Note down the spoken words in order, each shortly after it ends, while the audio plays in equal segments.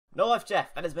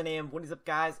NoLifeJeff, that has been what is up,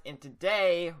 guys? And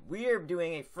today we are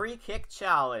doing a free kick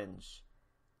challenge.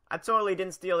 I totally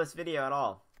didn't steal this video at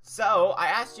all. So I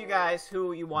asked you guys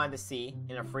who you wanted to see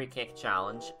in a free kick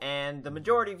challenge, and the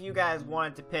majority of you guys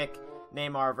wanted to pick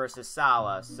Neymar versus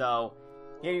Salah. So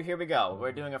here we go.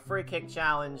 We're doing a free kick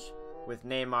challenge with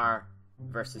Neymar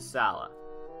versus Salah.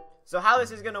 So how this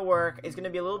is going to work is going to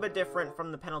be a little bit different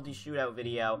from the penalty shootout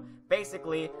video.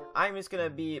 Basically, I'm just going to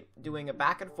be doing a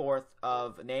back and forth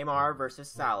of Neymar versus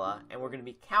Salah, and we're going to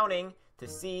be counting to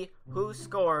see who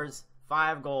scores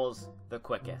 5 goals the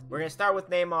quickest. We're going to start with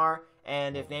Neymar,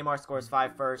 and if Neymar scores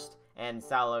 5 first, and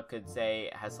Salah could say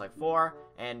has like 4,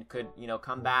 and could,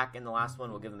 come back in the last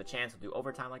one, we'll give him a chance. We'll do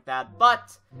overtime like that,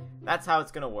 but that's how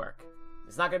it's going to work.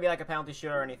 It's not going to be like a penalty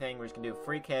shootout or anything. We're just going to do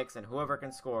free kicks, and whoever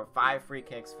can score 5 free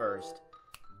kicks first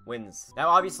wins. Now,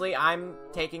 obviously, I'm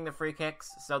taking the free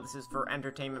kicks, so this is for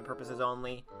entertainment purposes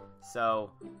only.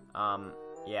 So,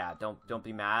 yeah, don't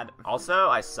be mad. Also,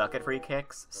 I suck at free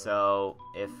kicks, so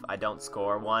if I don't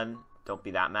score one, don't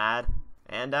be that mad.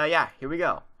 And, yeah, here we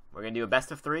go. We're going to do a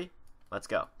best of 3. Let's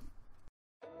go.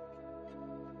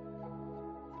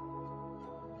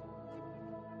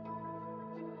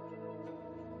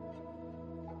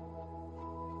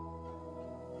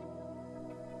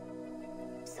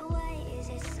 So why is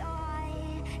it so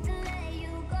hard to let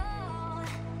you go?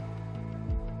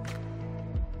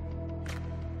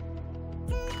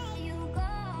 To let you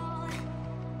go.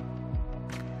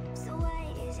 So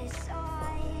why is it so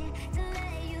hard to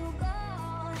let you go?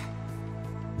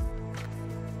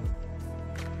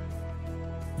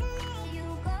 To let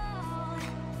you go.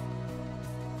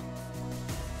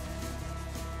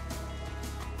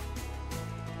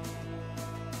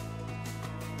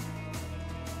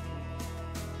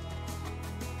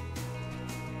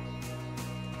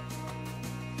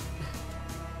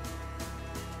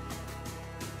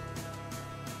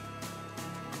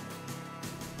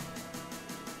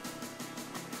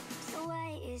 So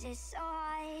why is it so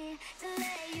hard to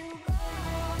let you go?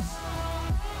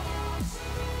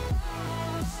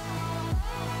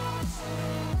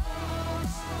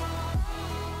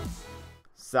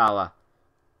 Salah.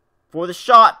 For the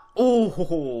shot.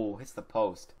 Ooh, hits the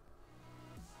post.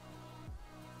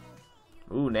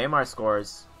 Ooh, Neymar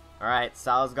scores. Alright,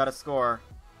 Salah's got to score.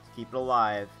 Let's keep it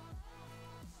alive.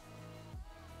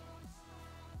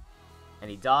 And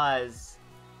he does.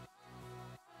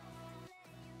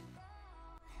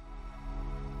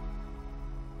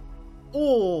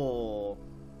 Ooh.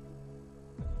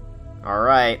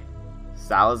 Alright.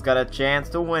 Salah's got a chance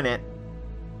to win it.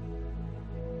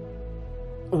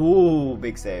 Ooh,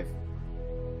 big save.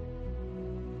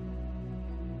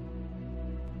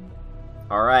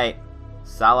 Alright.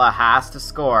 Salah has to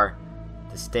score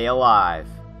to stay alive.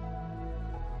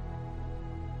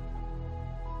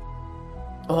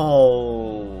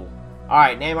 Oh.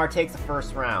 Alright, Neymar takes the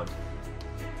first round.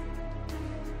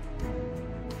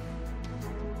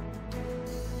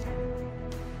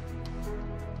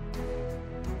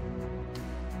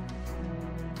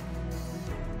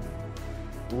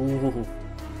 Ooh.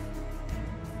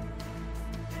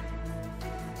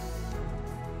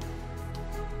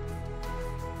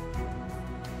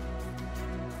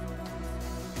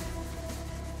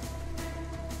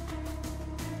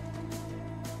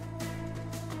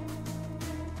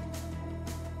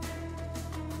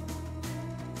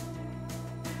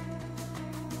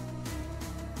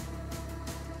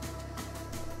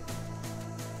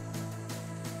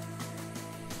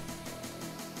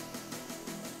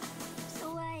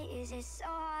 So why is it so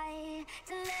hard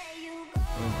to let you go?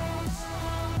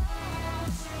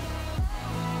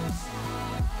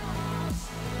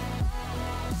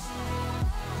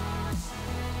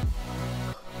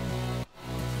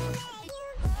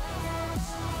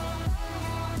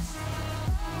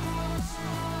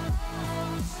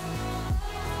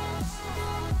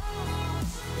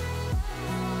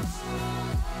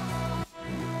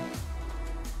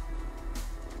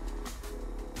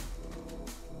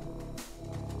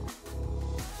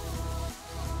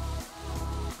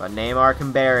 But Neymar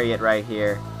can bury it right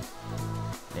here.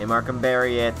 Neymar can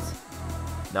bury it.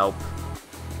 Nope.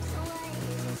 So why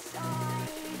is it so hard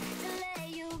to let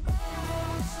you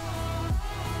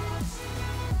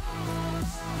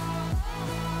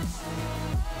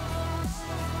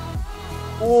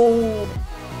go? Ooh.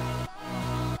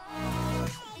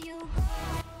 You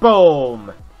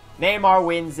Boom! Neymar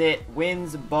wins it.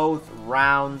 Wins both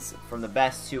rounds from the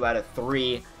best 2 out of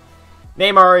 3.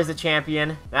 Neymar is the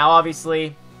champion. Now,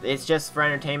 obviously, it's just for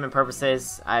entertainment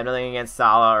purposes. I have nothing against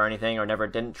Salah or anything, or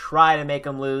didn't try to make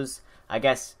him lose. I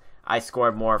guess I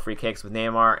scored more free kicks with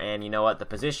Neymar, and you know what? The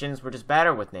positions were just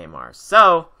better with Neymar.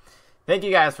 So, Thank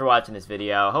you guys for watching this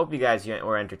video. Hope you guys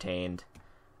were entertained.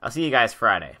 I'll see you guys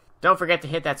Friday. Don't forget to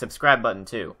hit that subscribe button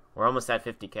too. We're almost at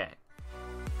 50K.